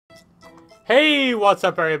Hey, what's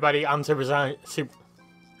up, everybody? I'm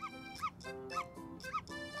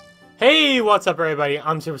Hey, what's up, everybody?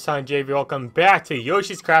 I'm SuperSonicJB. Welcome back to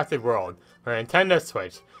Yoshi's Crafted World for Nintendo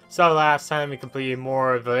Switch. So last time we completed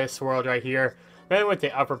more of this world right here. Then went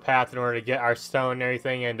the upper path in order to get our stone and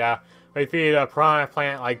everything, and we defeated a piranha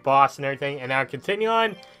plant like boss and everything. And now continue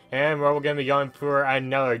on, and we're gonna be going for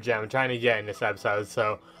another gem, trying to get in this episode.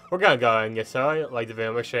 So we're gonna go ahead and get started. Like the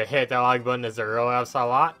video, make sure to hit that like button as it really helps a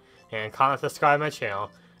lot. And comment, subscribe to my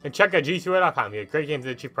channel, and check out g2a.com. You get great games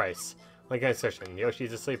at a cheap price. Link in the description.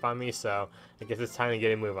 Yoshi's asleep on me, so I guess it's time to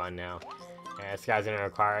get a move on now. And this guy's gonna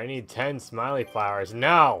require, I need 10 smiley flowers.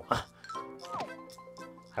 No!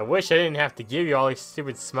 I wish I didn't have to give you all these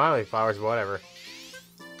stupid smiley flowers, but whatever.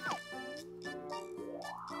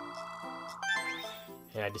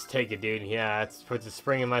 Yeah, just take it, dude. Yeah, that's puts a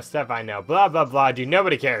spring in my step, I know. Blah, blah, blah, dude.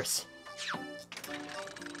 Nobody cares.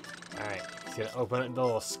 Alright, he's gonna open up the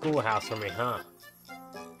little schoolhouse for me, huh?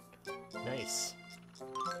 Nice.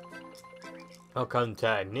 Welcome to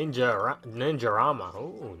Ninjarama.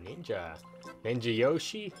 Oh, Ninja. Ninja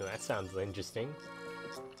Yoshi? Oh, that sounds interesting.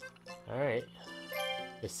 Alright.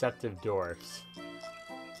 Deceptive doors.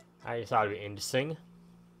 I just thought it'd be interesting.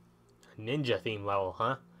 Ninja theme level,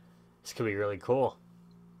 huh? This could be really cool.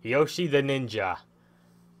 Yoshi the Ninja.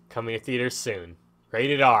 Coming to theaters soon.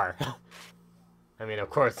 Rated R. I mean, of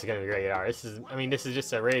course it's gonna be rated R. This is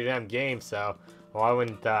just a rated M game, so why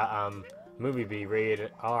wouldn't movie be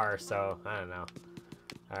rated R? So I don't know.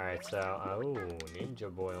 Alright, so oh, Ninja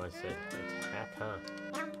Boy wants to attack, huh?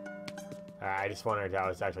 Alright, I just wondered if that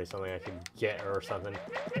was actually something I could get or something.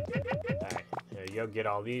 Alright, there you go. Get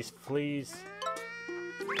all these, please.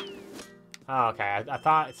 Oh, okay. I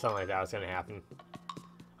thought something like that was gonna happen.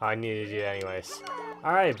 Oh, I needed to do that anyways.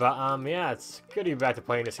 Alright, but yeah, it's good to be back to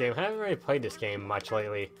playing this game. I haven't really played this game much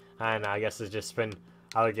lately. I don't know, I guess it's just been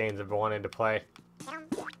other games I've been wanting to play.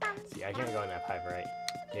 See, I can't go in that pipe, right?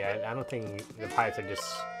 Yeah, I don't think the pipes are just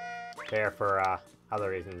there for other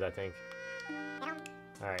reasons, I think.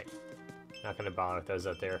 Alright. Not gonna bother with those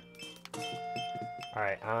up there.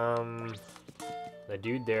 Alright, the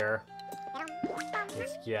dude there.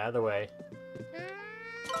 Let's get out of the way.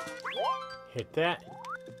 Hit that.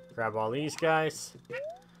 Grab all these guys.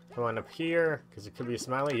 Come on up here, because it could be a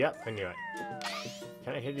smiley. Yep, I knew it.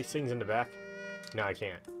 Can I hit these things in the back? No, I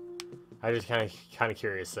can't. I just kind of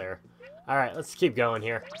curious there. Alright, let's keep going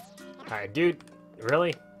here. Alright, dude.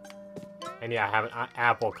 Really? And yeah, I have an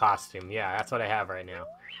apple costume. Yeah, that's what I have right now.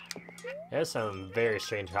 There's some very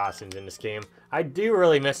strange costumes in this game. I do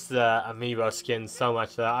really miss the amiibo skins so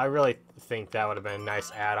much that I really think that would have been a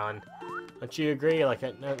nice add-on. Don't you agree? Like some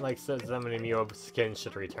amiibo skins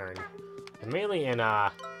should return. And mainly in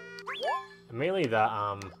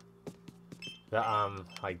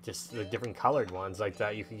like just the different colored ones, like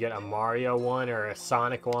that you could get a Mario one or a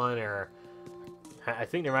Sonic one, or I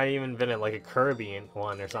think there might have even been like a Kirby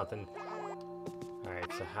one or something.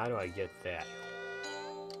 Alright, so how do I get that?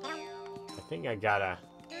 I think I gotta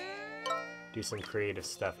do some creative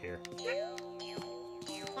stuff here.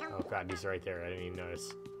 Oh god, these are right there. I didn't even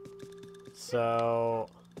notice. So,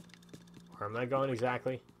 where am I going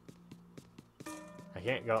exactly? I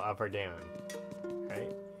can't go up or down,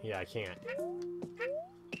 right? Yeah, I can't.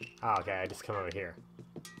 Oh, okay, I just come over here.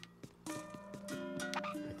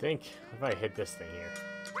 I think if I hit this thing here.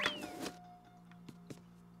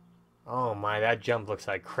 Oh my, that jump looks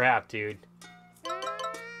like crap, dude.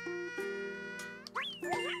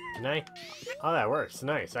 Can I? Oh, that works.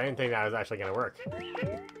 Nice. I didn't think that was actually gonna work.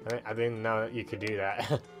 I didn't know that you could do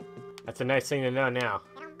that. That's a nice thing to know now.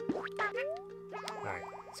 Alright,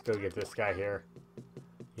 let's go get this guy here.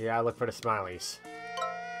 Yeah, look for the smileys.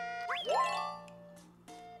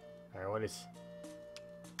 Alright, what is...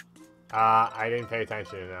 I didn't pay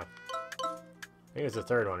attention enough. I think it's the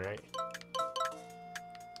third one, right?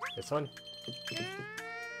 This one?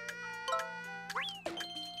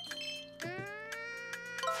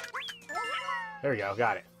 There we go,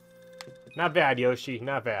 got it. Not bad, Yoshi,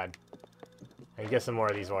 not bad. And get some more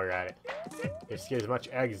of these while you're at it. Just get as much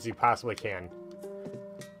eggs as you possibly can.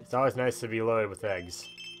 It's always nice to be loaded with eggs.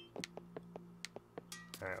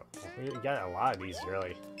 Alright, we got a lot of these,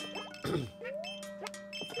 really.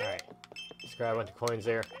 Alright, just grab a bunch of coins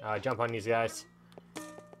there. Jump on these guys.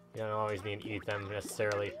 You don't always need to eat them,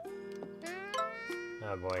 necessarily.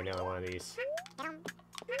 Oh boy, another one of these.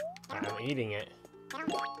 I'm eating it.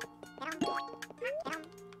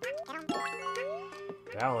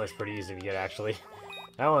 That one was pretty easy to get, actually.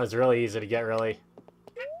 That one was really easy to get, really.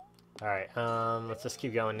 Alright, let's just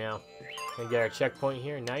keep going now. And get our checkpoint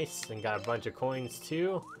here, nice. And got a bunch of coins,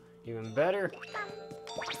 too. Even better.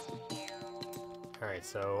 Alright, Alright,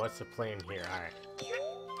 so what's the plan here? Alright.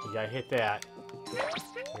 You gotta hit that.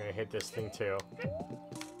 I'm gonna hit this thing too.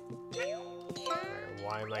 Alright,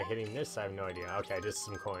 why am I hitting this? I have no idea. Okay, just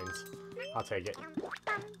some coins. I'll take it.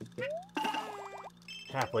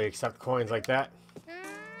 Happily accept coins like that.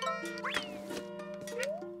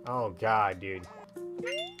 Oh god, dude.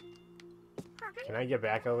 Can I get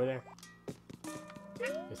back over there?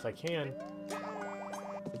 Yes, I can.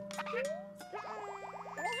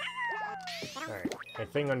 Alright, I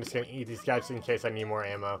think I'm just gonna eat these guys in case I need more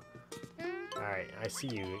ammo. Alright, I see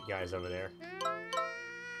you guys over there.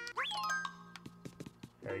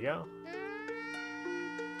 There we go.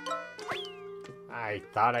 I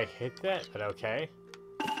thought I hit that, but okay.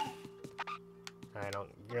 I don't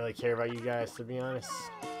really care about you guys, to be honest.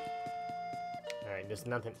 Alright, there's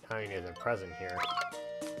nothing. I mean, there's a present here.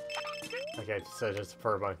 Okay, so just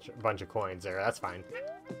for a bunch of coins there. That's fine.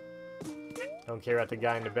 Don't care about the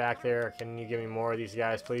guy in the back there. Can you give me more of these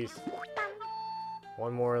guys, please?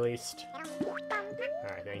 One more at least.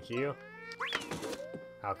 Alright, thank you.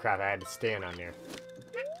 Oh crap, I had to stand on there.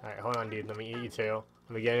 Alright, hold on, dude. Let me eat you too.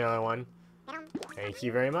 Let me get another one. Thank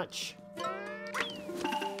you very much.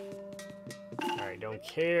 Alright, don't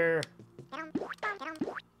care. Alright,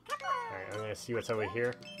 I'm gonna see what's over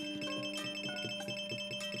here.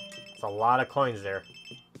 It's a lot of coins there.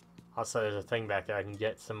 Also, there's a thing back there. I can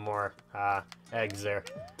get some more eggs there.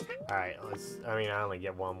 Alright, let's. I mean, I only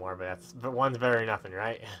get one more, but one's better than nothing,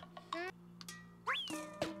 right?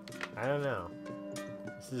 I don't know.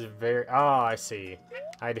 This is very. Oh, I see.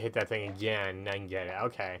 I had to hit that thing again and then get it.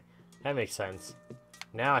 Okay, that makes sense.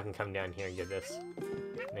 Now I can come down here and get this,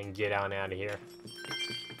 and then get out of here.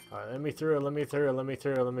 Let me through. Let me through. Let me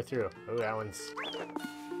through. Let me through. Oh, that one's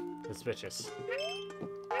suspicious.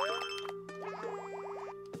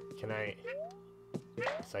 Can I?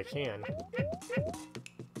 Yes, I can.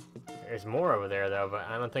 There's more over there, though, but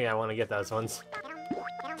I don't think I want to get those ones.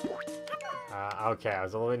 Okay, I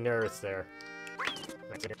was a little bit nervous there.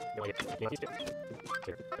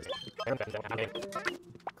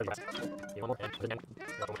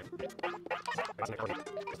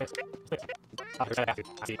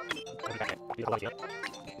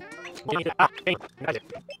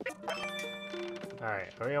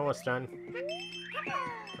 Alright, are we almost done?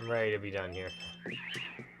 I'm ready to be done here.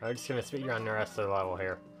 I'm just gonna speed run the rest of the level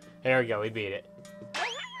here. There we go, we beat it.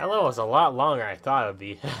 That level was a lot longer than I thought it would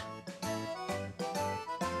be.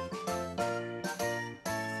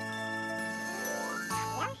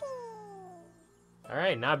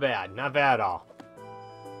 Alright, not bad. Not bad at all.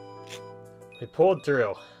 We pulled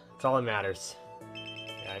through. That's all that matters.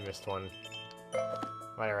 Yeah, I missed one.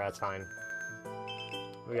 Whatever, that's fine.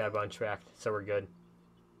 We got a bunch back, so we're good.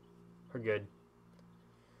 We're good.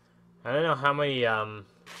 I don't know how many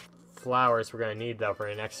flowers we're gonna need though for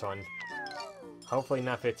the next one. Hopefully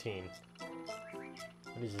not 15.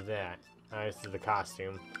 What is that? Oh, this is the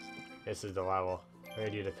costume. This is the level. We're gonna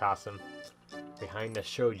do the costume. Behind the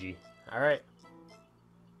shoji. Alright.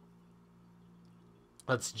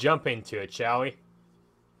 Let's jump into it, shall we?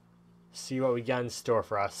 See what we got in store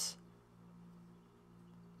for us.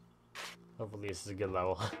 Hopefully this is a good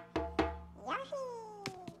level.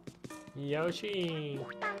 Yoshi!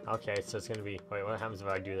 Okay, so it's gonna be... Wait, what happens if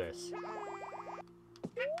I do this?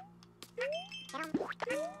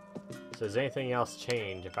 So does anything else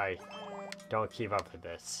change if I don't keep up with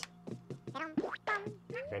this?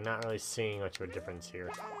 Okay, not really seeing much of a difference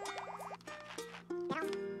here.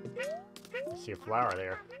 I see a flower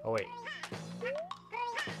there. Oh, wait.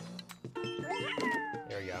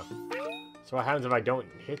 There we go. So what happens if I don't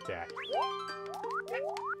hit that?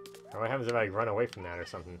 Or what happens if I run away from that or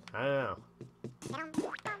something? I don't know.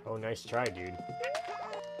 Oh, nice try, dude.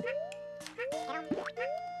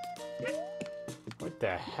 What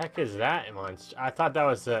the heck is that monster? I thought that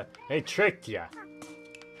was a... They tricked ya!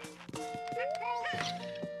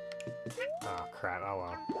 Oh, crap. Oh,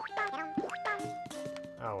 well.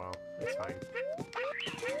 Oh, well. It's fine.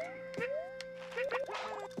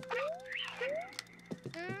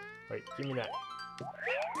 Wait, give me that.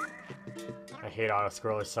 I hate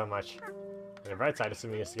auto-scrollers so much. On the bright side,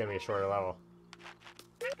 assuming this is gonna be a shorter level.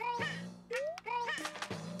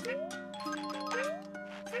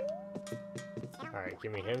 Alright,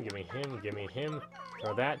 give me him, give me him, give me him.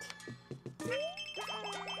 Throw that.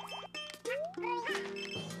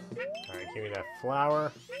 Alright, give me that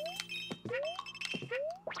flower.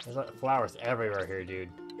 There's flowers everywhere here, dude.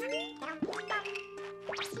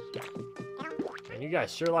 And you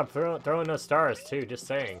guys sure love throwing those stars, too, just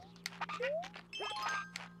saying.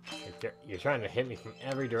 You're trying to hit me from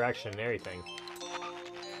every direction and everything.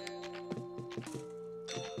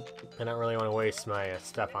 I don't really want to waste my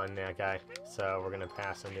stuff on that guy, so we're gonna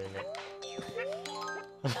pass on doing it.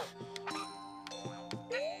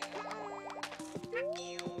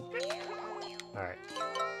 Alright.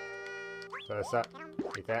 So this up.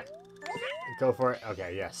 Like that. Go for it.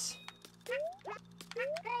 Okay, yes.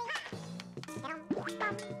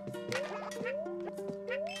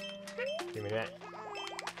 Give me that.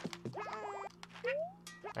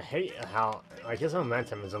 I hate how, like, his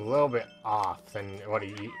momentum is a little bit off than what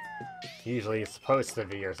he usually is supposed to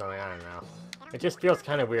be or something. I don't know. It just feels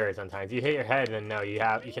kind of weird sometimes. You hit your head and no, you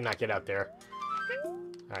cannot get up there.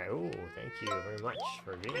 Alright, ooh, thank you very much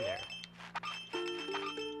for being there.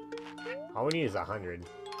 All we need is 100.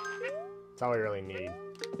 That's all we really need.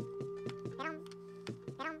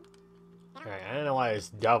 Alright, I don't know why it's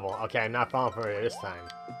double. Okay, I'm not falling for it this time.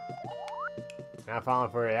 Not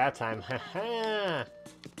falling for it that time. Haha!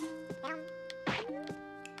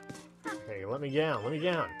 Okay, let me down, let me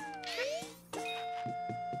down.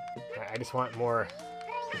 I just want more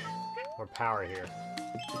power here.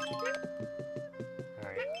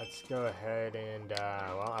 Alright, let's go ahead and,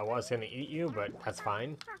 well, I was gonna eat you, but that's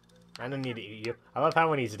fine. I don't need to eat you. I love how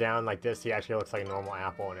when he's down like this, he actually looks like a normal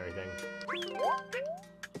apple and everything.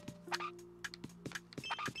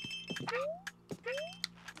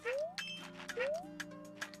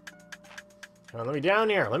 Come on, let me down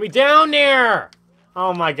there! Let me down there!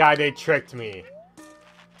 Oh my god, they tricked me.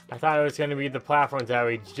 I thought it was going to be the platforms that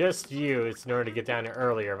we just used in order to get down there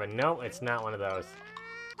earlier, but no, it's not one of those.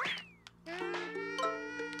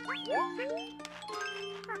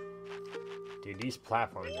 Dude, these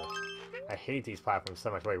platforms are... I hate these platforms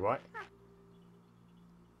so much. Wait, what?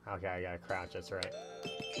 Okay, I gotta crouch, that's right.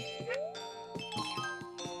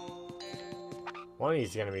 One of these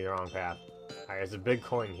is going to be the wrong path. Alright, there's a big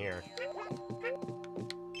coin here.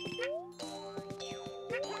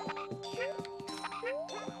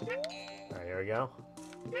 There we go.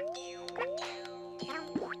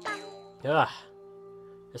 Ugh.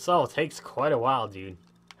 This all takes quite a while, dude.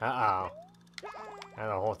 Uh-oh. And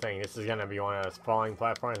the whole thing. This is gonna be one of those falling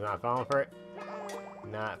platforms. Not falling for it.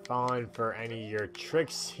 Not falling for any of your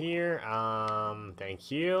tricks here.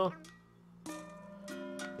 Thank you.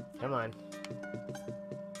 Come on.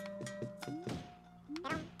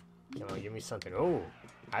 Come on, give me something. Oh,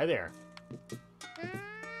 hi there.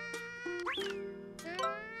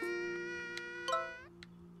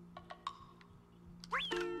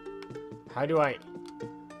 How do I...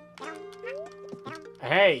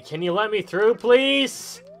 Hey, can you let me through,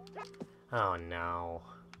 please? Oh, no.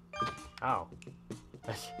 Oh.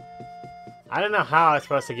 I don't know how I was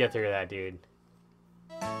supposed to get through that, dude.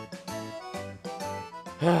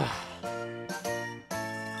 I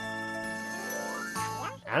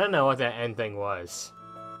don't know what that end thing was.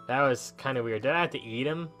 That was kind of weird. Did I have to eat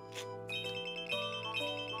him?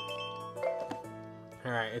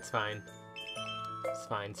 Alright, it's fine. It's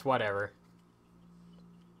fine. It's whatever.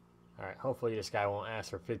 Alright, hopefully this guy won't ask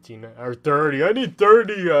for 15 or 30. I need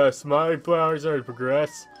 30 smiley flowers to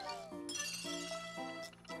progress.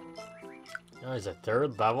 Oh, there's a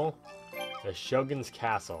third level? The Shogun's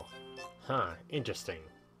Castle. Huh, interesting.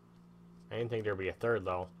 I didn't think there'd be a third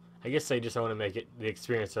level. I guess they just want to make it the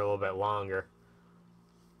experience a little bit longer.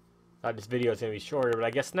 Thought this video was going to be shorter, but I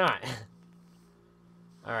guess not.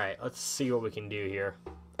 Alright, let's see what we can do here.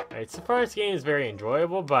 Alright, so far this game is very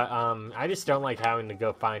enjoyable, but I just don't like having to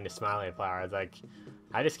go find the smiley flowers. Like,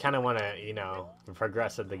 I just kind of want to, you know,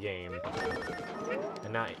 progress with the game.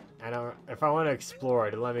 And not, if I want to explore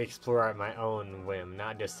it, let me explore at my own whim,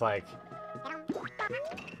 not just like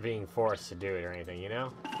being forced to do it or anything, you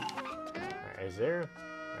know? Alright, is there?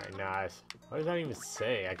 Alright, nice. What does that even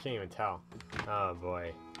say? I can't even tell. Oh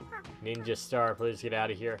boy. Ninja Star, please get out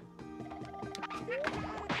of here.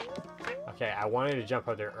 Okay, I wanted to jump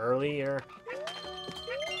up there earlier.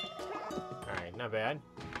 Alright, not bad.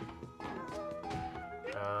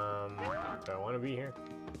 Do I want to be here?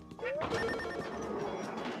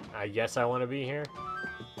 I guess I want to be here.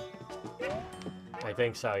 I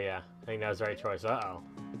think so, yeah. I think that was the right choice. Uh-oh.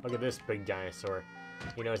 Look at this big dinosaur.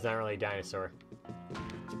 You know, it's not really a dinosaur.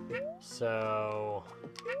 So...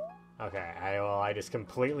 Okay, I just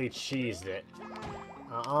completely cheesed it.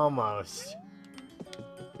 Almost.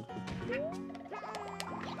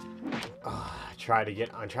 Oh, I'm trying to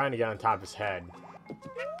get on top of his head.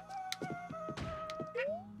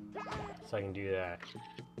 So I can do that.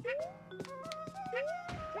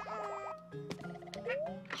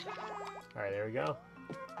 Alright, there we go.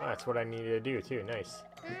 Oh, that's what I needed to do too. Nice.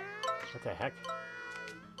 What the heck?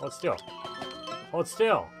 Hold still. Hold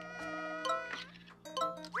still!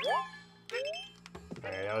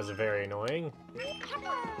 Alright, that was very annoying. I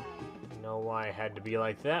don't know why it had to be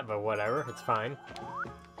like that, but whatever. It's fine.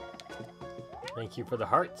 Thank you for the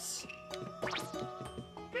hearts.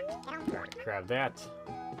 Alright, grab that.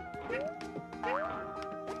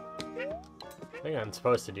 I think I'm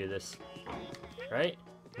supposed to do this. Right?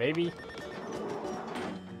 Maybe?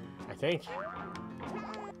 I think.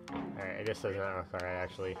 Alright, I guess that's not look alright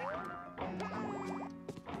actually.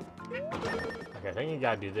 Okay, I think you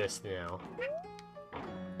gotta do this now.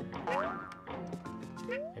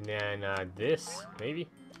 And then this, maybe?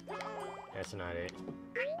 That's not it.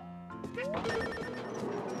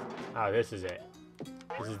 Oh, this is it.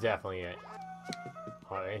 This is definitely it.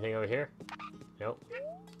 Oh, anything over here? Nope.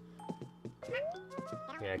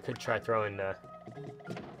 Yeah, I could try throwing the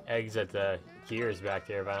eggs at the gears back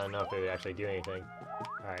there, but I don't know if it would actually do anything.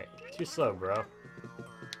 Alright, too slow, bro.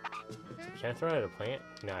 Can I throw it at a plant?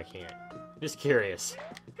 No, I can't. Just curious.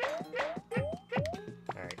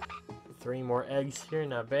 Alright, 3 more eggs here,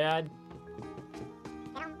 not bad.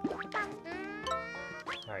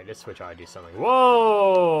 Alright, this switch ought to do something.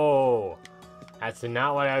 Whoa! That's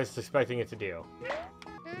not what I was expecting it to do.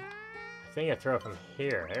 I think I throw it from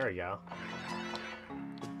here. There we go.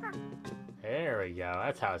 There we go.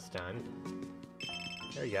 That's how it's done.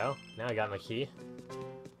 There we go. Now I got my key.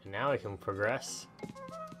 And now I can progress.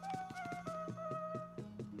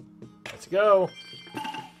 Let's go!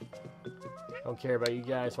 Don't care about you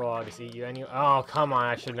guys. Well, I'll just eat you anyway. Oh, come on.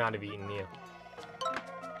 I should not have eaten you.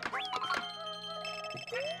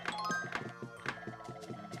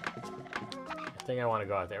 I think I want to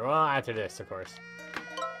go out there. Well, after this, of course.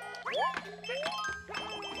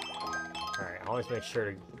 Alright, always make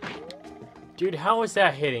sure to... Dude, how is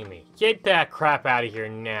that hitting me? Get that crap out of here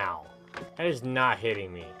now. That is not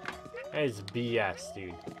hitting me. That is BS,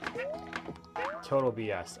 dude. Total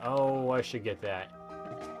BS. Oh, I should get that.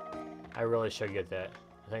 I really should get that.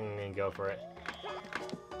 I think I'm gonna go for it.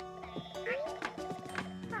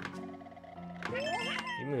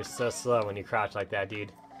 You move so slow when you crouch like that,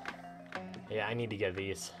 dude. Yeah, I need to get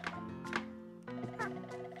these.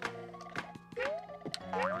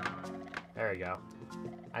 There we go.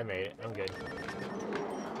 I made it. I'm good.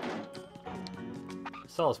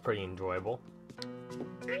 This all is pretty enjoyable.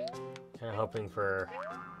 Kind of hoping for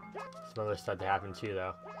some other stuff to happen too,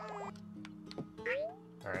 though.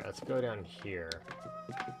 Alright, let's go down here.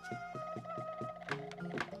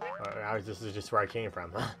 This is just where I came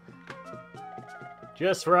from.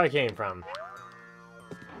 Just where I came from.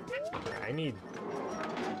 I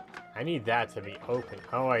need that to be open.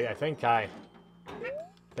 Oh, I think I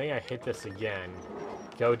hit this again.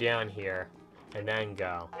 Go down here, and then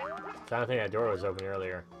go. So I don't think that door was open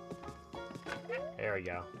earlier. There we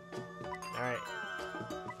go. Alright.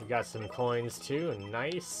 We got some coins too,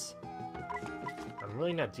 nice. I'm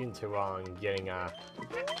really not doing too well on getting, I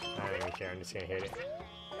don't even care, I'm just gonna hit it.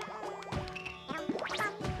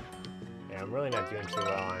 Yeah, I'm really not doing too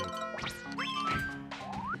well on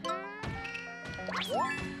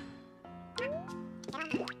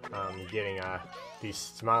getting these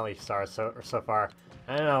smiley stars so far.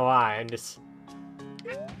 I don't know why, I'm just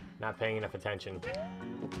not paying enough attention.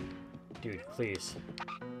 Dude, please.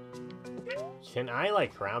 Can I,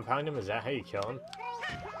 like, ground pound him? Is that how you kill him?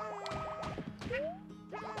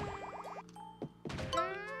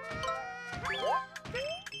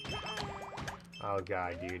 Oh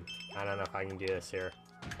god, dude. I don't know if I can do this here.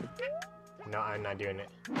 No, I'm not doing it.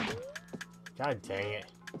 God dang it.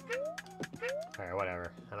 Alright,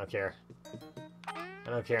 whatever. I don't care. I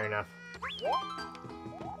don't care enough.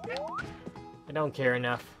 I don't care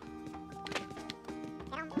enough.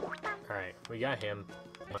 Alright, we got him.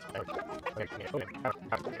 Alright,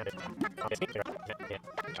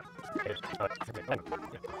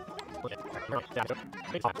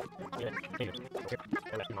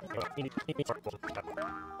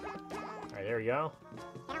 there we go.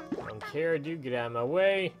 Don't care, dude. Get out of my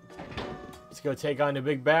way. Let's go take on the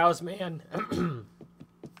big bows, man.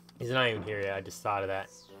 He's not even here yet. I just thought of that.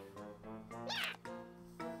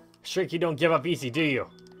 Shrink, you don't give up easy, do you?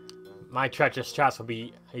 My treacherous trust will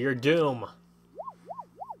be your doom.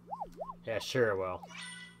 Yeah, sure it will.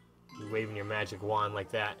 You waving your magic wand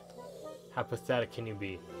like that. How pathetic can you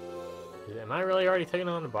be? Am I really already taking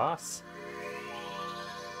on the boss?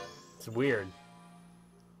 It's weird.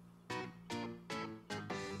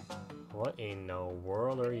 What in the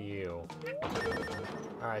world are you?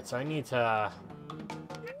 Alright, so I need to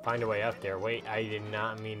find a way up there. Wait, I did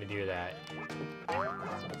not mean to do that.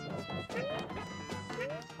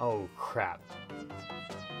 Oh, crap.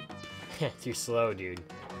 Too slow, dude.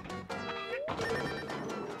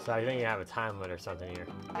 So I think you have a time limit or something here.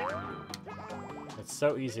 It's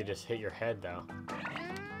so easy to just hit your head, though.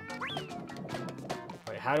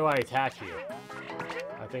 Wait, how do I attack you?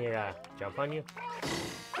 I think I gotta jump on you?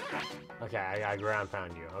 Okay, I gotta ground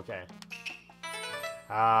pound you. Okay.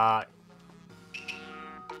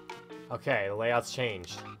 Okay, the layout's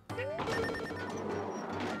changed.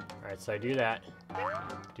 Alright, so I do that.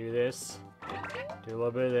 Do this. Do a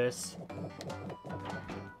little bit of this.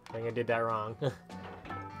 I think I did that wrong.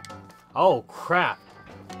 Oh, crap!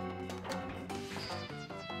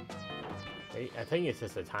 Wait, I think it's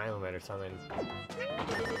just a time limit or something.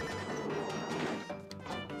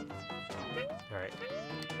 Alright.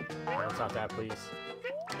 Bounce off that, please.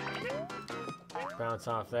 Bounce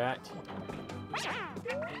off that.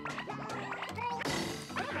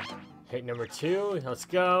 Hit number 2. Let's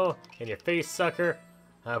go. In your face, sucker.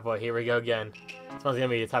 Oh boy, here we go again. This one's gonna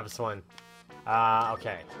be the toughest one.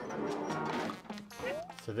 Okay.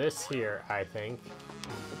 So this here, I think.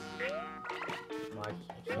 Well, I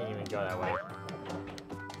can't even go that way.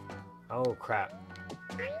 Oh, crap.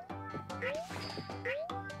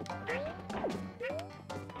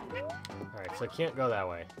 Alright, so I can't go that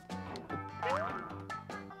way.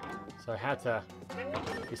 So I had to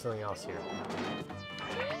do something else here.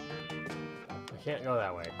 I can't go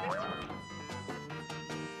that way.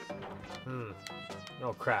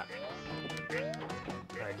 Oh, crap.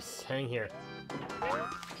 Alright, just hang here.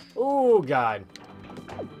 Oh, God.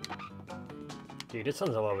 Dude, this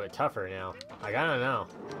one's a little bit tougher now. Like, I don't know.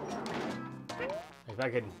 If I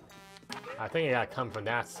could... I think I gotta come from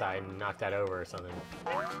that side and knock that over or something.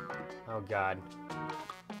 Oh, God.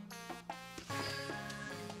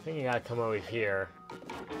 I think you gotta come over here,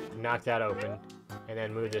 knock that open, and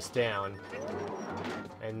then move this down.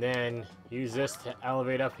 And then use this to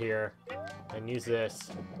elevate up here, and use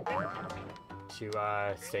this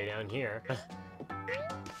to stay down here.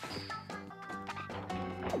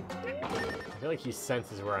 I feel like he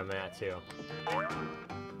senses where I'm at, too. Okay,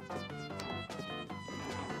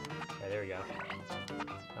 there we go.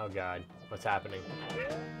 Oh, God. What's happening?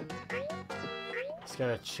 Just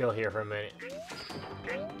gonna chill here for a minute.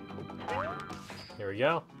 Here we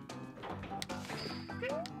go.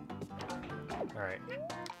 Alright.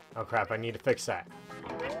 Oh crap, I need to fix that.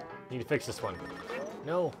 Need to fix this one.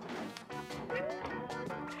 No!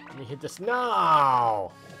 Let me hit this.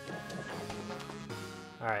 No!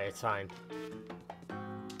 Alright, it's fine.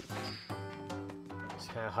 Just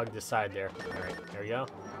kind of hug the side there. Alright, there we go.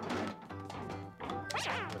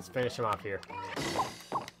 Let's finish him off here.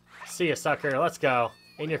 See ya, sucker. Let's go.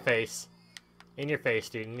 In your face. In your face,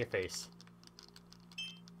 dude. In your face.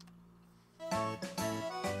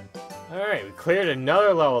 Alright, we cleared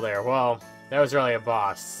another level there. Well, that was really a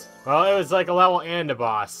boss. Well, it was like a level and a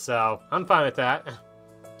boss, so I'm fine with that.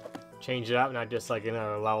 Change it up, not just like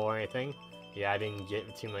another level or anything. Yeah, I didn't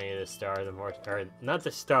get too many of the stars, or not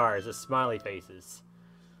the stars, the smiley faces.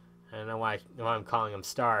 I don't know why I'm calling them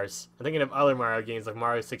stars. I'm thinking of other Mario games like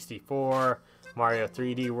Mario 64, Mario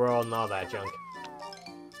 3D World, and all that junk.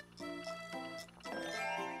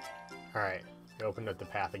 Alright, we opened up the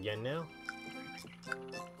path again now.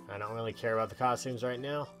 I don't really care about the costumes right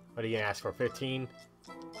now. What are you gonna ask for, 15?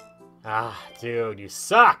 Ah, dude, you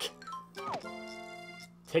suck!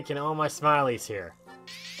 Taking all my smileys here.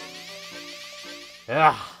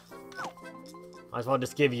 Ugh. Might as well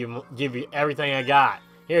just give you everything I got.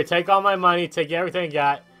 Here, take all my money, take everything I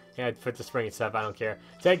got. Yeah, put the spring stuff, I don't care.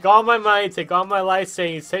 Take all my money, take all my life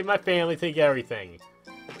savings, take my family, take everything.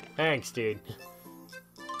 Thanks, dude.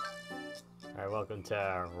 Alright, welcome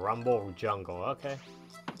to Rumble Jungle, okay.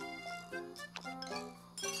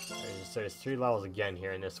 So there's 3 levels again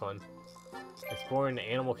here in this one. Exploring the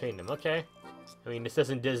Animal Kingdom, okay. I mean, this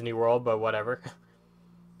isn't Disney World, but whatever.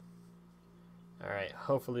 Alright,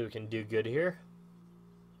 hopefully we can do good here.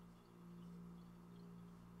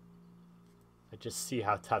 Let's just see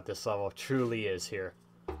how tough this level truly is here.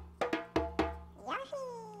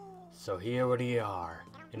 So here we are,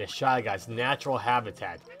 in a Shy Guy's natural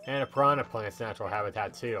habitat, and a Piranha Plant's natural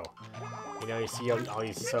habitat too. You know, you see all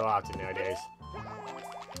these so often nowadays.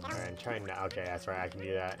 Alright, I'm trying to... Okay, that's right, I can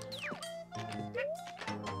do that.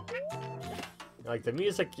 Like, the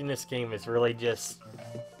music in this game is really just...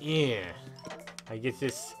 Yeah. Like, it's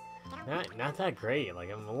just... Not that great. Like,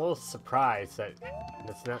 I'm a little surprised that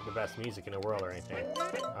it's not the best music in the world or anything.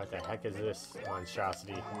 What the heck is this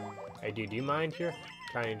monstrosity? Hey, dude, do you mind here?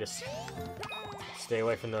 Trying to just... stay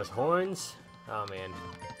away from those horns? Oh, man.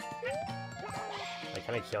 Like,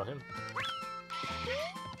 can I kill him?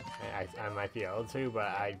 I might be able to, but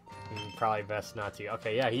I probably best not to.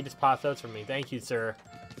 Okay, yeah, he just popped those for me. Thank you, sir.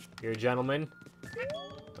 You're a gentleman.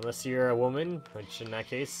 Unless you're a woman, which in that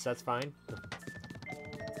case, that's fine.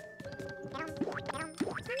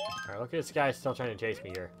 Alright, look at this guy still trying to chase me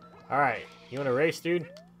here. Alright, you want to race, dude?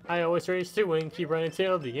 I always race to win. Keep running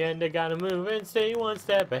till the end. I gotta move and stay one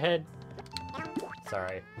step ahead. That's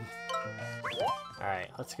alright. Alright,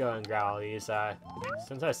 let's go and grab all these.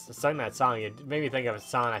 Since I sung that song, it made me think of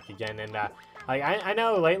Sonic again. And like I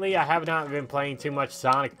know lately I have not been playing too much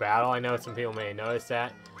Sonic Battle. I know some people may notice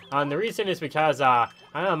that. The reason is because I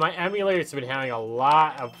don't know, my emulator's been having a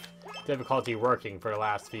lot of difficulty working for the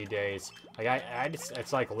last few days. Like I just,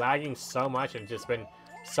 it's like lagging so much and just been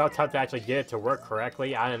so tough to actually get it to work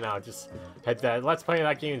correctly. I don't know, just the Let's Play of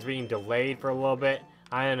that game is being delayed for a little bit.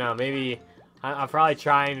 I don't know, maybe I'll probably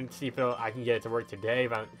try and see if I can get it to work today,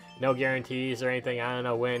 but no guarantees or anything. I don't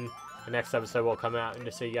know when the next episode will come out, and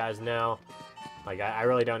just so you guys know, like I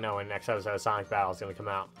really don't know when the next episode of Sonic Battle is going to come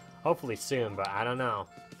out. Hopefully soon, but I don't know.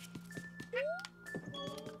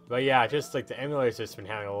 But yeah, just like the emulator's just been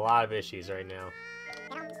having a lot of issues right now.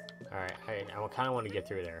 Alright, I kind of want to get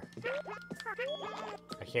through there.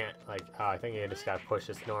 I can't, like, oh, I think I just gotta push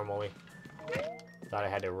this normally. Thought I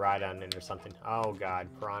had to ride on it or something. Oh god,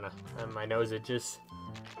 piranha. And my nose itches.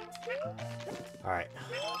 Alright,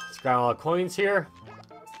 let's grab all the coins here.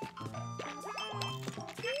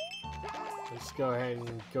 Let's go ahead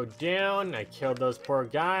and go down. I killed those poor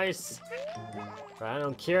guys. But I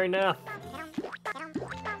don't care enough.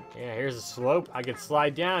 Yeah, here's a slope. I could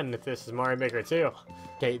slide down if this is Mario Maker 2.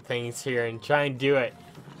 Take things here and try and do it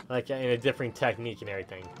like in a different technique and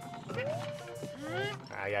everything.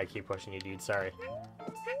 I gotta keep pushing you, dude. Sorry.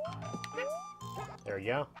 There we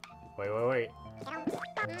go. Wait.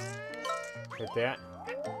 Hit that.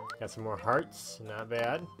 Got some more hearts. Not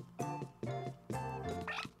bad.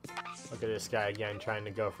 Look at this guy again trying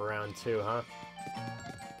to go for round 2, huh?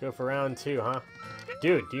 Go for round 2, huh?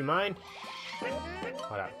 Dude, do you mind?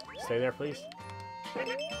 Hold up. Stay there, please.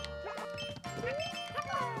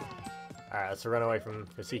 Alright, let's run away from him,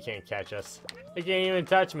 because he can't catch us. He can't even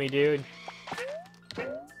touch me, dude.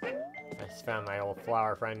 I just found my old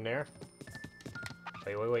flower friend there.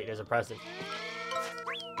 Wait, there's a present.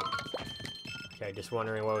 Okay, just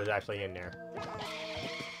wondering what was actually in there.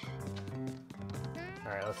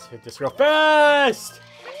 Alright, let's hit this real fast!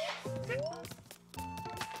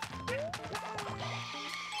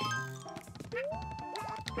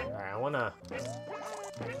 Alright, I wanna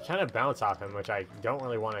kind of bounce off him, which I don't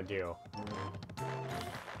really want to do.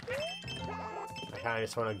 I kind of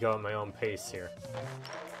just want to go at my own pace here.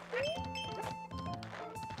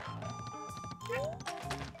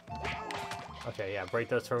 Okay, yeah, break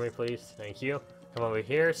those for me, please. Thank you. Come over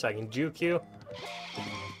here so I can juke you.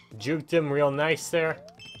 Juked him real nice there.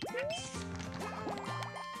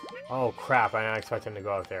 Oh, crap. I didn't expect him to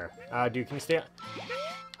go up there. Dude, can you stay up?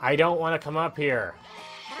 I don't want to come up here.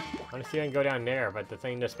 I want to see if I can go down there, but the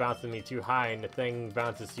thing just bounces me too high, and the thing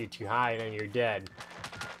bounces you too high, and then you're dead.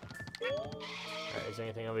 Alright, is there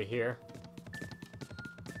anything over here?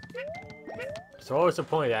 So what was the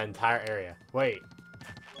point of that entire area? Wait.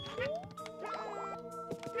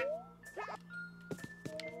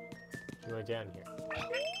 You went down here.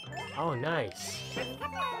 Oh, nice.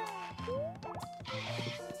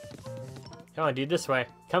 Come on, dude, this way.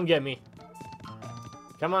 Come get me.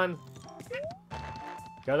 Come on.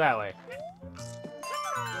 Go that way.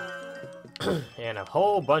 And a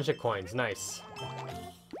whole bunch of coins. Nice.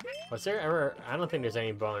 Was there ever... I don't think there's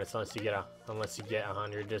any bonus unless you get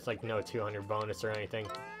 100. There's like no 200 bonus or anything.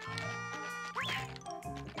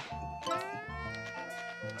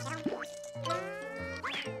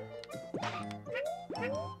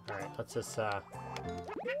 Alright, let's just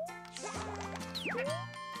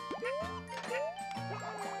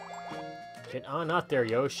get on up there,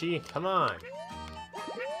 Yoshi. Come on.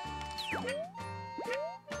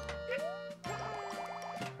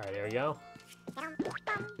 Alright, there we go.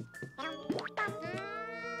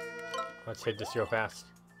 Let's hit this real fast.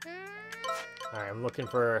 Alright, I'm looking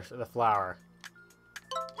for the flower.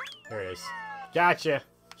 There it is. Gotcha!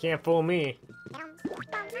 Can't fool me.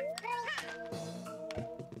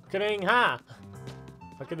 Kidding, huh?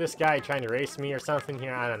 Look at this guy trying to race me or something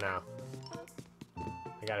here. I don't know.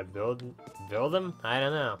 I gotta build him? I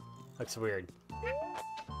don't know. Looks weird.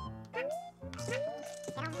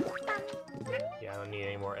 Yeah, I don't need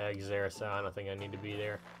any more eggs there, so I don't think I need to be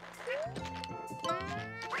there.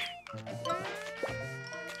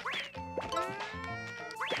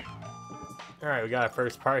 Alright, we got our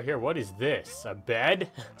first part here. What is this? A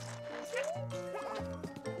bed?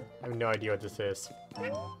 I have no idea what this is.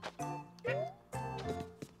 Oh,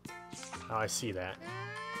 I see that.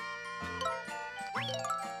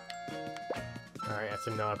 Alright, that's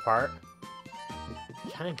another part.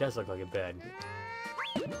 It kind of does look like a bed.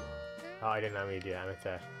 Oh, I did not mean to do that. I meant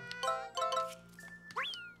to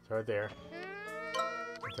throw it there.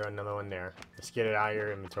 Throw another one there. Just get it out of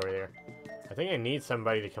your inventory there. I think I need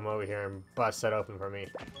somebody to come over here and bust that open for me.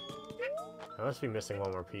 I must be missing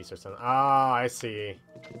one more piece or something. Oh, I see.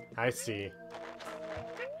 I see.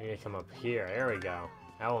 I need to come up here. There we go.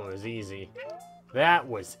 That one was easy. That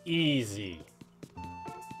was easy.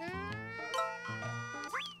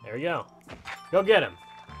 There we go. Go get him.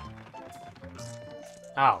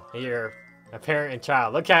 Oh, you're a parent and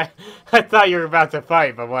child. Okay. I thought you were about to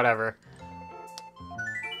fight, but whatever.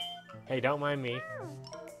 Hey, don't mind me.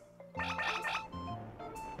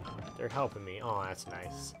 They're helping me. Oh, that's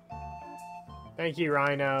nice. Thank you,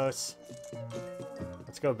 rhinos.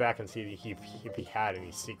 Let's go back and see if he had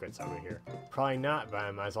any secrets over here. Probably not, but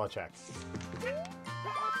I might as well check.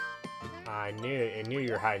 I knew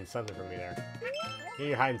you were hiding something from me there. I knew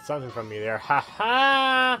you were hiding something from me there. Ha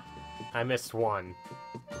ha! I missed one.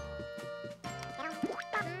 I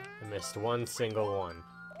missed one single one.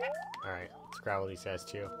 Alright, let's grab all these guys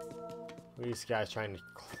too. These guys trying to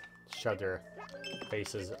shove their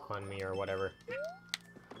faces on me or whatever.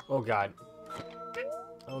 Oh god.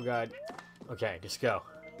 Oh god. Okay, just go.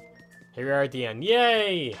 Here we are at the end.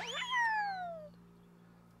 Yay!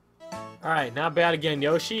 Alright, not bad again,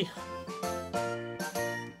 Yoshi.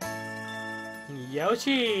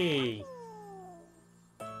 Yoshi!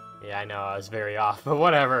 Yeah, I know, I was very off, but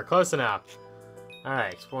whatever. Close enough.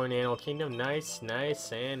 Alright, exploring the Animal Kingdom. Nice,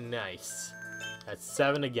 nice, and nice. That's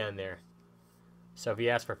 7 again there. So if you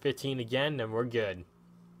ask for 15 again, then we're good.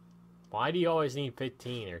 Why do you always need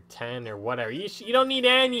 15 or 10 or whatever? You don't need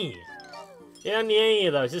any! You don't need any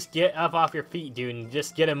of those. Just get up off your feet, dude, and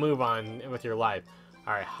just get a move on with your life.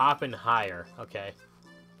 Alright, hopping higher. Okay.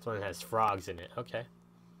 This one has frogs in it. Okay.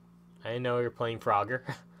 I didn't know you were playing Frogger.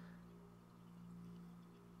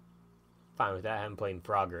 Fine with that. I haven't played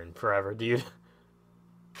Frogger in forever, dude.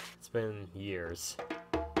 It's been years.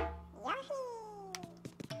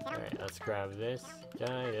 Alright, let's grab this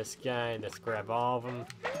guy. Let's grab all of them.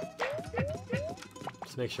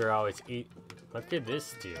 Just make sure I always eat. Look at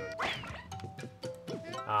this dude.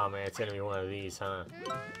 Oh man, it's gonna be one of these, huh?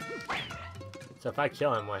 So if I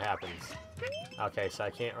kill him, what happens? Okay, so I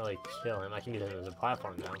can't really kill him. I can use him as a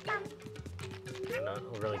platform now. I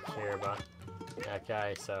don't really care about that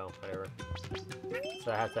guy, so whatever.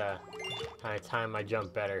 So I have to kind of time my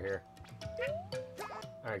jump better here.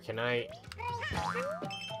 Alright, can I...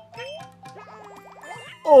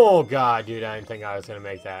 Oh god, dude, I didn't think I was gonna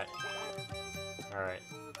make that. Alright.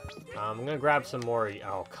 I'm gonna grab some more...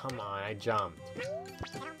 Oh, come on, I jumped.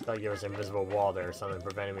 I thought there was an invisible wall there or something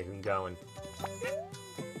preventing me from going.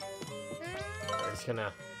 We're just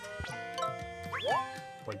gonna...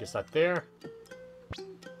 Put this up there.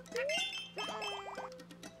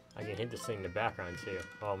 I can hit this thing in the background too.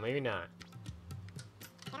 Oh, maybe not.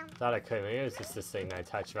 Thought I could. Maybe it was just this thing that I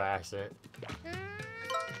touched by accident.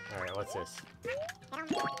 Alright, what's this?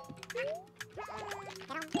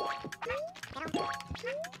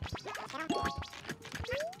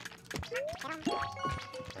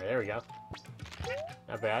 Alright, there we go.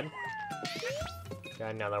 Not bad.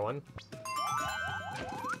 Got another one.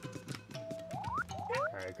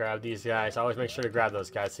 Alright, grab these guys. Always make sure to grab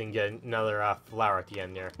those guys so you can get another flower at the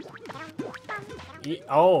end there.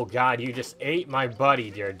 Oh god, you just ate my buddy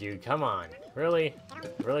there, dude. Come on. Really?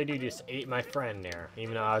 Really, dude, just ate my friend there.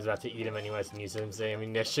 Even though I was about to eat him anyways and use him as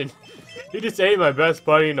ammunition. You just ate my best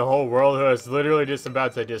buddy in the whole world who I was literally just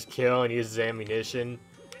about to just kill and use his ammunition.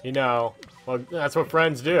 You know, well, that's what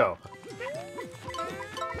friends do.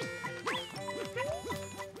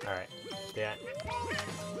 Alright. Yeah.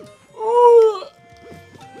 Ooh!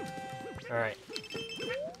 Alright.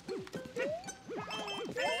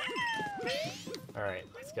 Alright,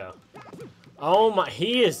 let's go. Oh my,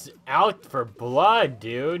 he is out for blood,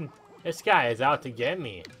 dude. This guy is out to get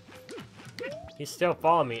me. He's still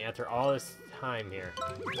following me after all this time here.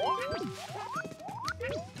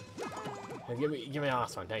 Now give me the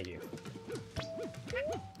last one, thank you.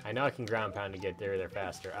 I know I can ground pound to get there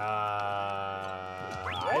faster.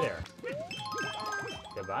 Hi there.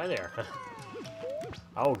 Goodbye there.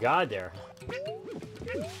 Oh god there.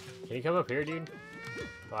 Can you come up here, dude?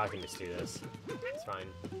 Well, I can just do this. It's fine.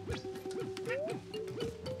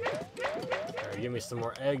 Alright, give me some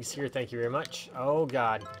more eggs here. Thank you very much. Oh,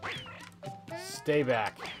 God. Stay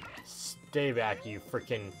back. Stay back, you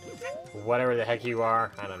freaking... Whatever the heck you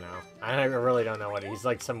are. I don't know. I really don't know what he's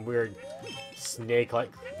like some weird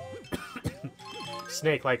snake-like...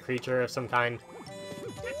 snake-like creature of some kind.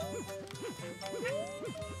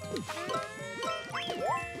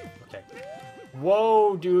 Okay.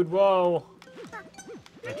 Whoa, dude, whoa.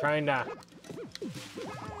 I'm trying to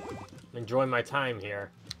enjoy my time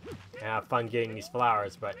here and have fun getting these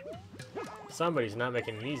flowers, but somebody's not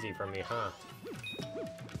making it easy for me, huh?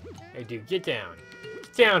 Hey, dude, get down.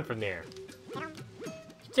 Get down from there.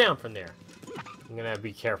 Get down from there. I'm gonna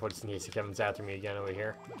be careful just in case he comes after me again over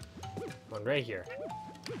here. One right here.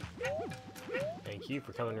 Thank you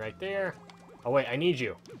for coming right there. Oh wait, I need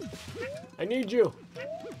you. I need you.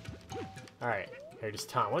 Alright, here, just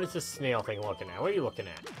Tom. What is this snail thing looking at? What are you looking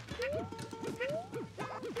at?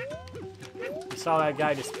 You saw that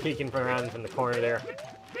guy just peeking from around from the corner there?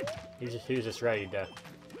 He was just ready to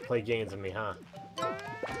play games with me, huh? I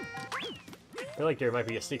feel like there might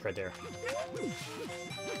be a secret there.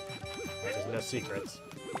 There's no secrets.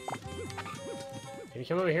 Can you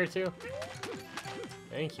come over here too?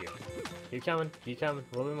 Thank you. Keep coming. Keep coming.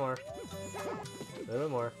 A little bit more. A little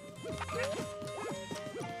bit more.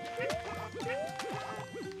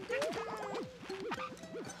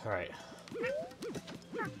 Alright.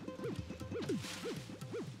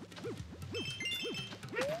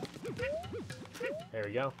 There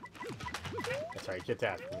we go. That's right. Get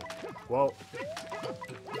that. Whoa.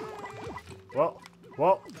 Whoa.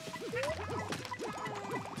 Whoa.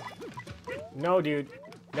 No, dude.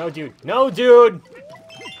 No, dude. No, dude!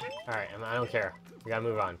 Alright, I don't care. We gotta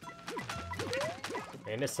move on.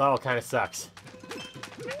 Man, this level kind of sucks.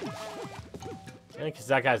 Only because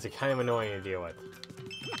that guy's kind of annoying to deal with.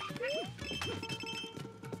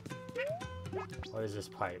 What is this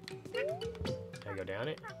pipe? Can I go down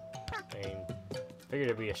it? I mean, figured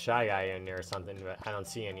there'd be a shy guy in there or something, but I don't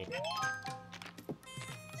see any.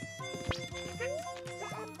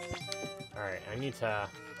 Alright, I need to...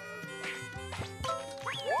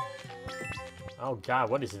 Oh god,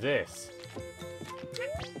 what is this?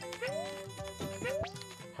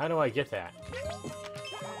 How do I get that?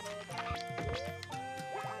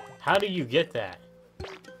 How do you get that?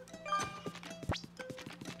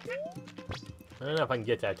 I don't know if I can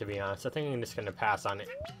get that, to be honest. I think I'm just gonna pass on it.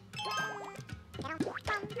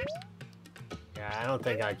 Yeah, I don't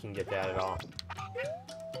think I can get that at all.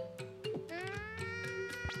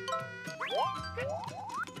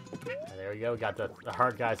 There we go, got the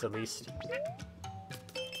hard guys at least.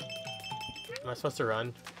 Am I supposed to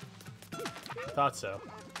run? I thought so.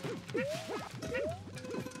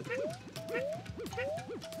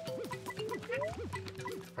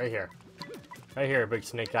 Right here. Right here, big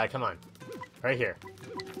snake guy, come on. Right here.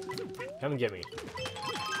 Come and get me.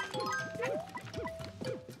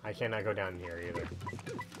 I cannot go down here either.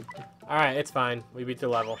 Alright, it's fine. We beat the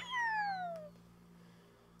level.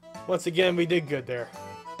 Once again, we did good there.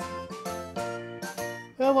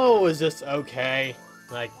 The level was just okay.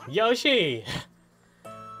 Like, Yoshi!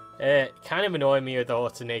 It kind of annoyed me with the whole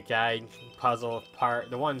snake guy puzzle part.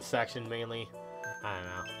 The one section mainly. I don't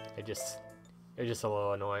know. It was just a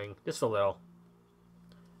little annoying. Just a little.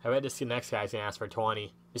 I bet this next guy's gonna ask for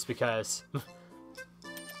 20. Just because.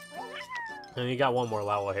 And you got one more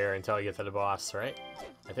level here until you get to the boss, right?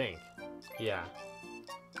 I think. Yeah.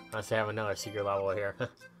 Unless they have another secret level here.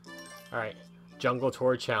 Alright. Jungle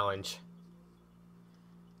Tour Challenge.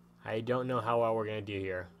 I don't know how well we're gonna do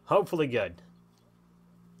here. Hopefully good.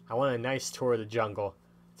 I want a nice tour of the jungle.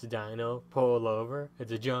 It's a dino, pull over,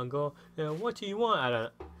 it's a jungle. You know, what do you want? I don't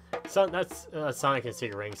know. So that's Sonic and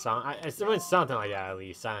Secret Ring song. It's something like that at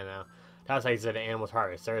least. I don't know. That's like I said, Animal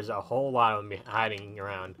Harvest. There's a whole lot of them hiding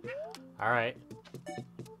around. Alright.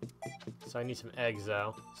 So I need some eggs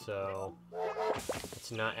though. So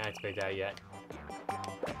let's not activate that yet.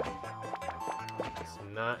 Let's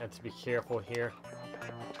not have to be careful here.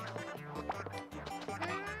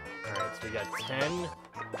 Alright, so we got 10.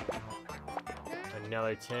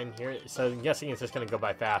 Another 10 here. So I'm guessing it's just going to go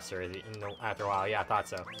by faster after a while. Yeah, I thought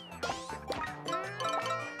so.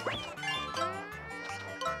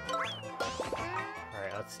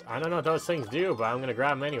 Alright, I don't know what those things do, but I'm going to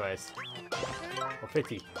grab them anyways. Oh,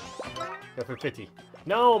 50. Go for 50.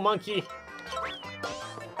 No, monkey!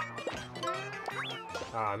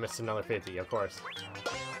 Oh, I missed another 50, of course.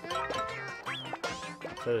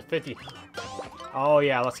 So there's 50. Oh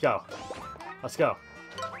yeah, let's go. Let's go.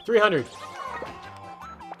 300.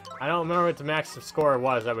 I don't remember what the max score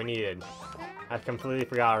was that we needed. I completely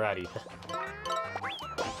forgot already.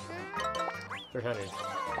 300.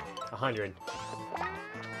 100.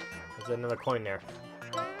 There's another coin there.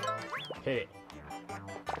 Hit it.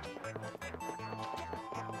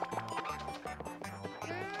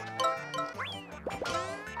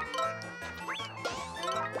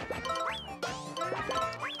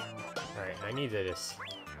 I need this.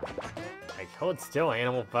 Like, hold still,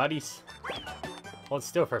 animal buddies. Hold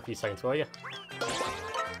still for a few seconds, will you?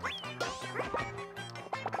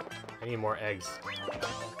 I need more eggs.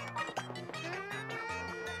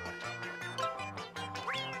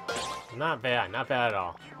 Not bad, not bad at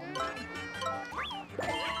all.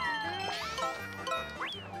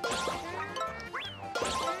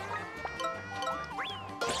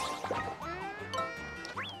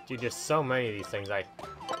 Dude, there's so many of these things, I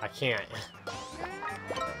can't.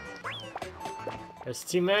 There's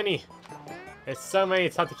too many. There's so many,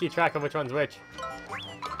 it's tough to keep track of which one's which.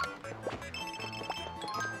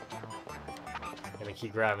 I'm gonna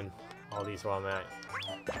keep grabbing all these while I'm at it.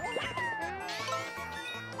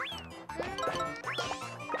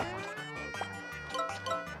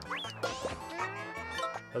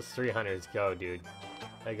 Those 300s go, dude.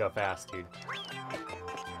 They go fast, dude.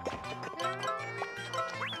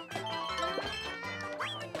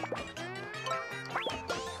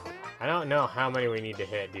 I don't know how many we need to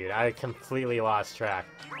hit, dude. I completely lost track.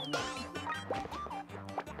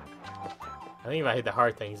 I think if I hit the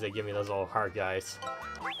hard things, they give me those little heart guys.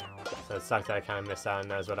 So it sucks that I kind of missed out on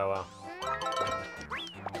those, but oh well.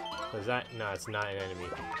 So is that? No, it's not an enemy.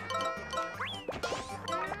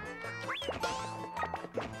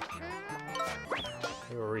 I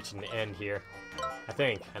think we're reaching the end here. I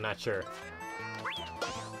think. I'm not sure.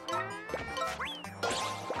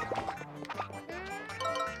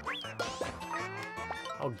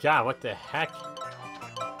 Oh god, what the heck?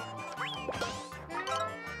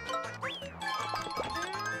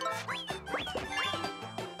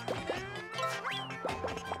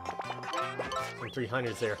 Some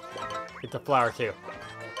 300s there. Get the flower too.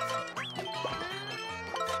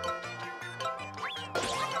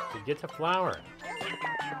 Get the flower.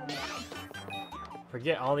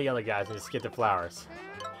 Forget all the other guys and just get the flowers.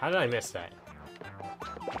 How did I miss that?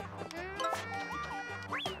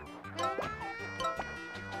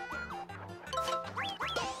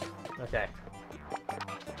 Okay.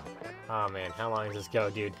 Oh man, how long does this go,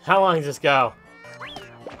 dude? How long does this go?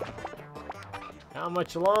 How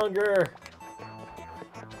much longer?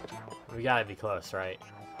 We gotta be close, right?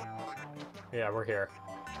 Yeah, we're here.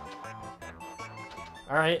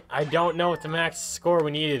 Alright, I don't know what the max score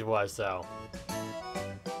we needed was, though.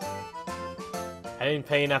 I didn't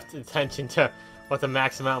pay enough attention to what the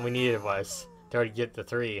max amount we needed was to already get the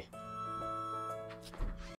 3.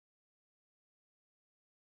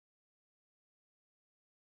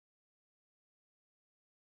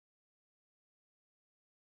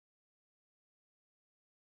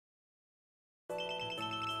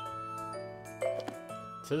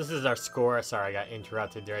 So this is our score. Sorry, I got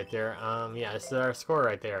interrupted right there. Yeah, this is our score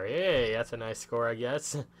right there. Yay, that's a nice score, I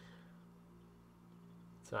guess.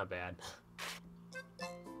 It's not bad.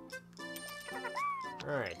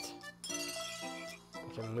 Alright.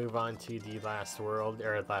 We can move on to the last world,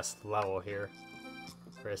 or last level here.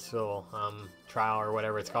 For this little, trial or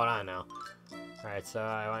whatever it's called. I don't know. Alright, so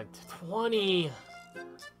I went to 20!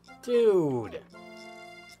 Dude!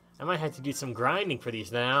 I might have to do some grinding for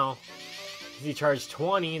these now. He charged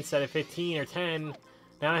 20 instead of 15 or 10.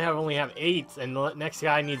 Now I only have 8, and the next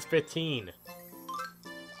guy needs 15.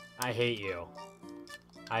 I hate you.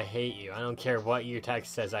 I hate you. I don't care what your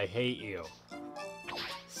text says. I hate you.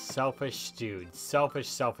 Selfish dude. Selfish,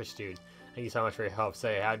 selfish dude. Thank you so much for your help.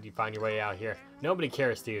 Say, how did you find your way out here? Nobody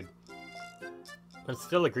cares, dude. I'm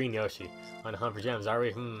still a green Yoshi on the hunt for gems. Are we?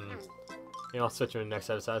 You know, I'll switch to the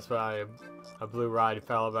next episode. That's why a blue ride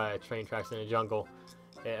fell by train tracks in the jungle.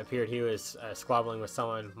 It appeared he was squabbling with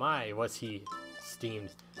someone. My, was he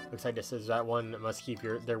steamed. Looks like this is that one that must keep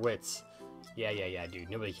their wits. Yeah,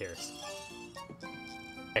 dude. Nobody cares.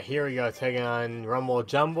 Here we go, taking on Rumble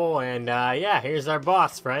Jumble, and yeah, here's our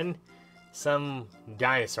boss, friend. Some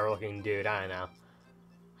dinosaur-looking dude, I don't know.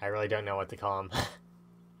 I really don't know what to call him.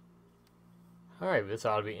 Alright, this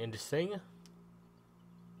ought to be interesting.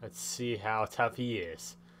 Let's see how tough he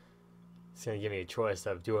is. It's gonna give me a choice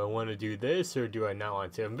of, do I want to do this or do I not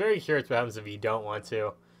want to? I'm very curious what happens if you don't want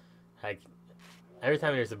to. Like, every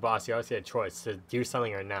time there's a boss, you always get a choice to do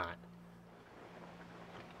something or not.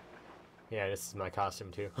 Yeah, this is my costume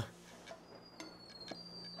too.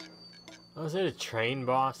 Oh, is it a train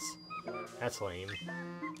boss? That's lame.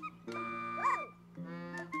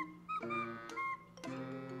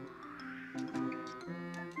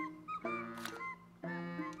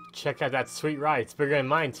 Check out that sweet ride. It's bigger than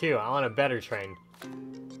mine, too. I want a better train.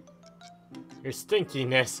 Your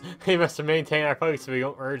stinkiness. We must maintain our focus so we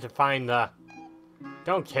don't urge to find the...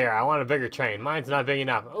 Don't care. I want a bigger train. Mine's not big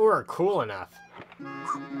enough. Or cool enough.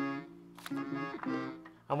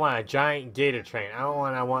 I want a giant gator train. I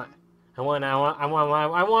want one.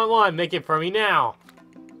 Make it for me now.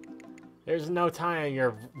 There's no time,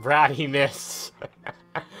 your brattiness.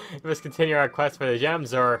 We must continue our quest for the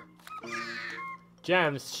gems, or...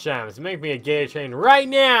 Gems. Make me a gator train right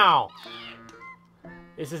now!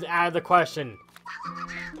 This is out of the question.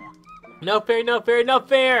 No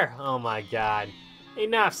fair! Oh my god.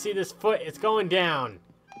 Enough, see this foot? It's going down.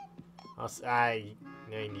 No, you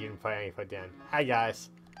didn't put any foot down. Hi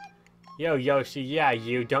guys. Yo, Yoshi, yeah,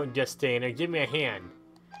 you, don't just stand there. Give me a hand.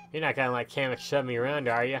 You're not gonna let Kamek shove me around,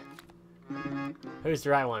 are you? Who's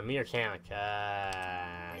the right one, me or Kamek?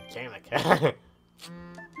 Kamek.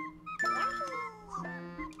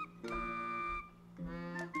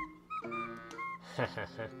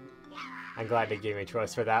 I'm glad they gave me a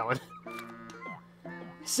choice for that one.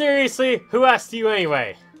 Seriously? Who asked you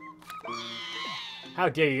anyway? How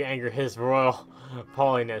dare you anger his royal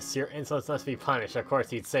holiness? Your insolence must be punished. Of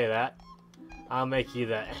course he'd say that. I'll make you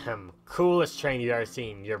the coolest train you've ever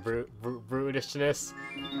seen. Your brutishness.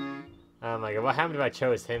 Oh my god, what happened if I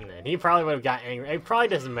chose him then? He probably would have got angry. It probably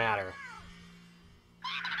doesn't matter.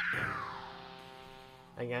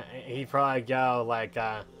 He'd probably go like,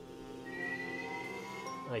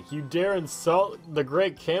 you dare insult the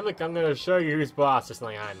great Kamek? I'm gonna show you who's boss or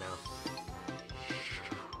something. I don't know.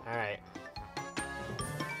 Alright.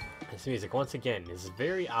 This music, once again, is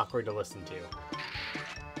very awkward to listen to.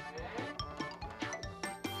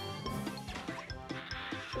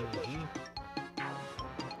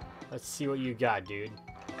 Let's see what you got, dude.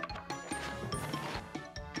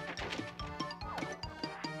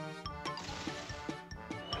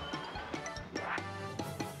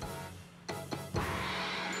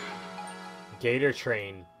 Gator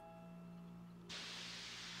train.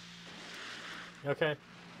 Okay.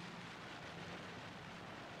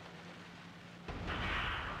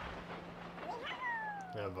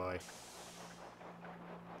 Oh boy.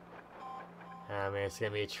 Oh man, it's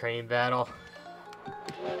gonna be a train battle.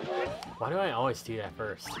 Why do I always do that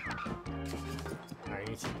first? Alright,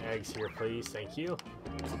 need some eggs here, please. Thank you.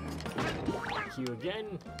 Thank you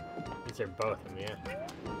again. These are both of them, yeah.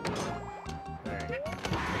 Alright.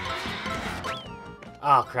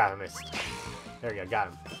 Oh crap, I missed. There we go, got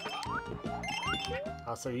him.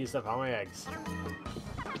 Also used up all my eggs.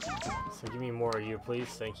 So give me more of you, please.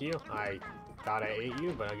 Thank you. I thought I ate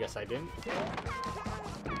you, but I guess I didn't.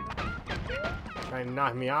 Trying to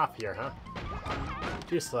knock me off here, huh?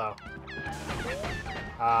 Too slow.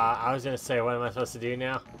 I was gonna say, what am I supposed to do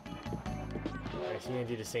now? Alright, so you're gonna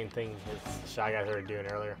do the same thing as the Shy Guys were doing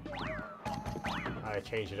earlier. I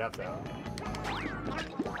changed it up though.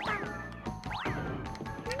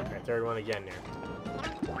 Alright, third one again there.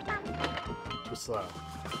 Too slow.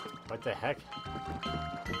 What the heck?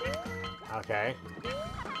 Okay.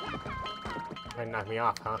 Trying to knock me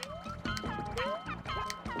off, huh?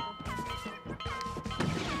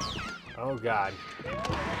 Oh god.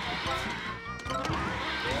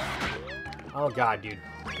 Oh god, dude.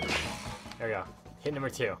 There we go. Hit number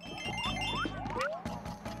 2.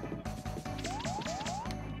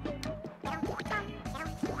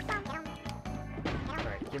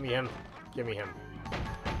 Alright, give me him. Give me him.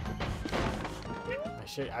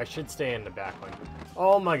 I should stay in the back one.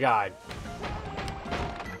 Oh my god.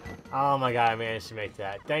 Oh my god, I managed to make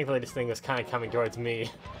that. Thankfully this thing was kind of coming towards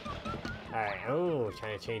me. Alright, oh,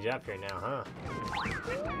 trying to change it up here now, huh?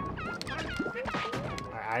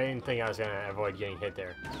 Alright, I didn't think I was gonna avoid getting hit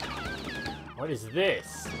there. What is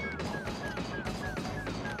this?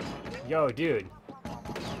 Yo, dude.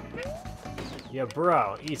 Yeah,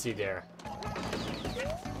 bro, easy there.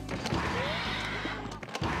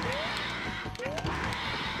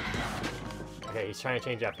 Okay, he's trying to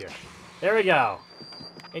change up here. There we go!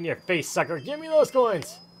 In your face, sucker! Give me those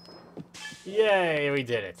coins! Yay, we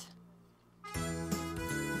did it.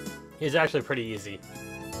 He's actually pretty easy.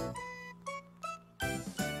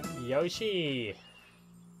 Yoshi!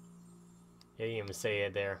 Yeah, you didn't even say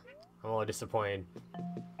it there. I'm a little disappointed.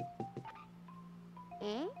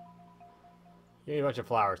 Give me a bunch of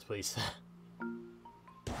flowers, please.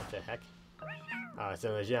 What the heck? Oh, it's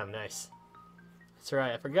another gem. Nice. That's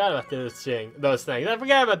right. I forgot about those things. I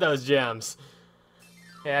forgot about those gems.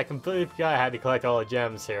 Yeah, I completely forgot I had to collect all the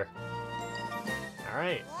gems here.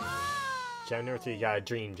 Alright. Gem number 3, you got a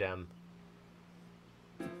dream gem.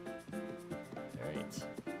 Alright.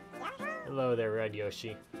 Hello there, Red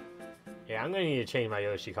Yoshi. Yeah, I'm gonna need to change my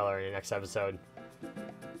Yoshi color in the next episode.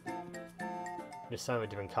 Just some a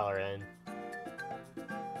different color in.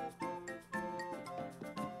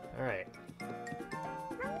 Alright.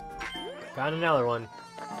 Got another one.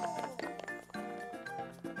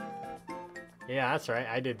 Yeah, that's right,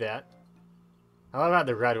 I did that. I love how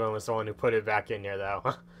the red one was the one who put it back in there, though.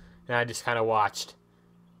 And I just kind of watched.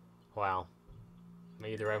 Wow.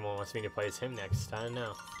 Maybe the red one wants me to play as him next. I don't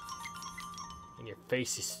know. In your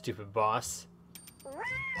face, you stupid boss.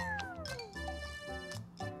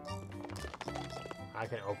 I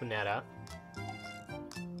can open that up.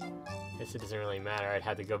 Guess it doesn't really matter. I'd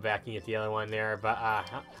have to go back and get the other one there. But,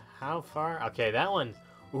 how far? Okay, that one.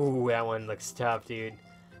 Ooh, that one looks tough, dude.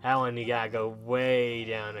 That one, you gotta go way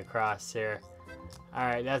down across there.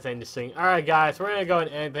 Alright, that's interesting. Alright, guys, we're gonna go and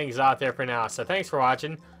end things out there for now. So thanks for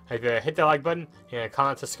watching. If you hit the like button and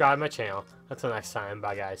comment, subscribe to my channel. Until next time,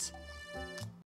 bye, guys.